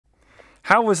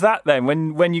How was that then,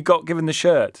 when you got given the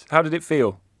shirt? How did it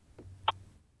feel?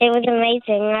 It was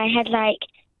amazing. I had, like,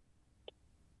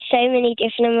 so many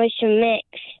different emotions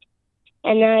mixed.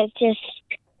 And I was just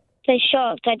so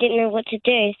shocked. I didn't know what to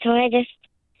do. So I just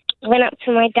went up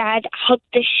to my dad, hugged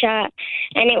the shirt,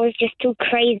 and it was just too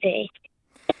crazy.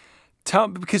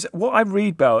 Because what I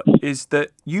read, Belle, is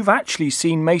that you've actually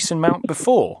seen Mason Mount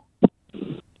before.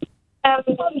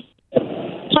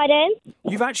 Pardon?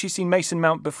 You've actually seen Mason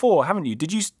Mount before, haven't you?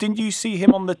 Didn't you see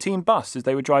him on the team bus as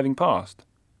they were driving past?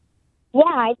 Yeah,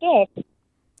 I did.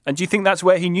 And do you think that's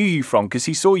where he knew you from? Because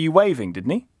he saw you waving,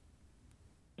 didn't he?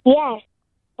 Yeah,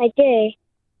 I do.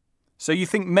 So you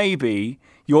think maybe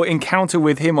your encounter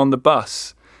with him on the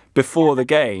bus before the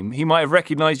game, he might have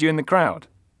recognised you in the crowd?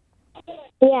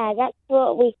 Yeah, that's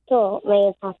what we thought may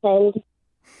have happened.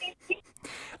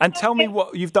 And tell me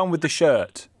what you've done with the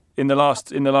shirt in the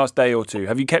last day or two.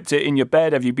 Have you kept it in your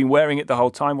bed? Have you been wearing it the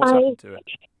whole time? What's happened to it?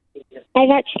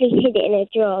 I've actually hid it in a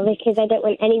drawer because I don't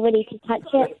want anybody to touch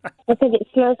it because it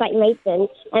smells like Mason,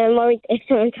 and I'm worried if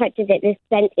someone touches it, the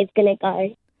scent is going to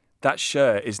go. That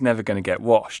shirt is never going to get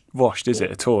washed, is it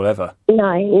at all, ever?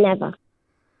 No, never.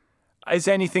 Is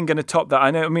anything going to top that? I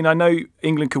know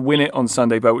England could win it on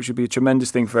Sunday, but which would be a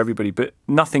tremendous thing for everybody, but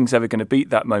nothing's ever going to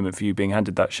beat that moment for you being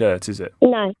handed that shirt, is it?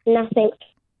 No, nothing.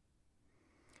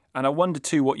 And I wonder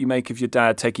too what you make of your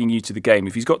dad taking you to the game.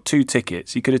 If he's got 2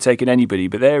 tickets, he could have taken anybody,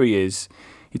 but there he is.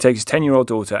 He takes his 10-year-old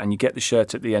daughter and you get the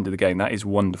shirt at the end of the game. That is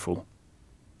wonderful.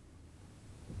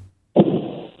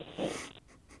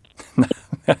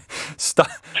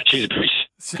 She's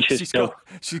got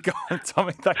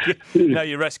Tommy, thank you. No,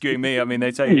 you're rescuing me. I mean,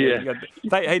 they take. Yeah.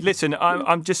 Hey, listen,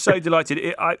 I'm just so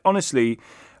delighted. Honestly,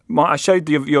 I showed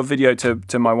your video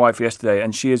to my wife yesterday,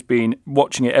 and she has been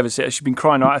watching it ever since. She's been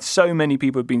crying. So many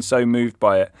people have been so moved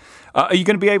by it. Are you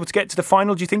going to be able to get to the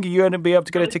final? Do you think? Are you going to be able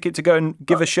to get a ticket to go and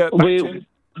give a shirt back to?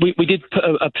 We did put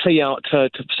a plea out to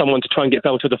someone to try and get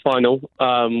Belle to the final.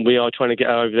 We are trying to get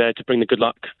her over there to bring the good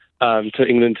luck to the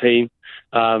England team.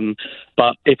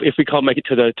 But if we can't make it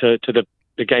to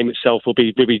the game itself, we'll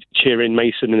be cheering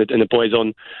Mason and the boys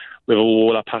on with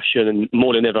all our passion and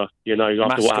more than ever. You know,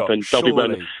 after what happened, they'll be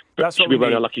wearing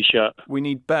a lucky shirt. We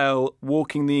need Belle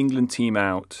walking the England team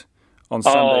out on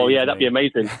Sunday. Oh yeah, evening. that'd be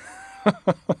amazing.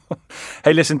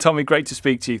 Hey, listen, Tommy, great to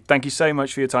speak to you. Thank you so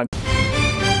much for your time.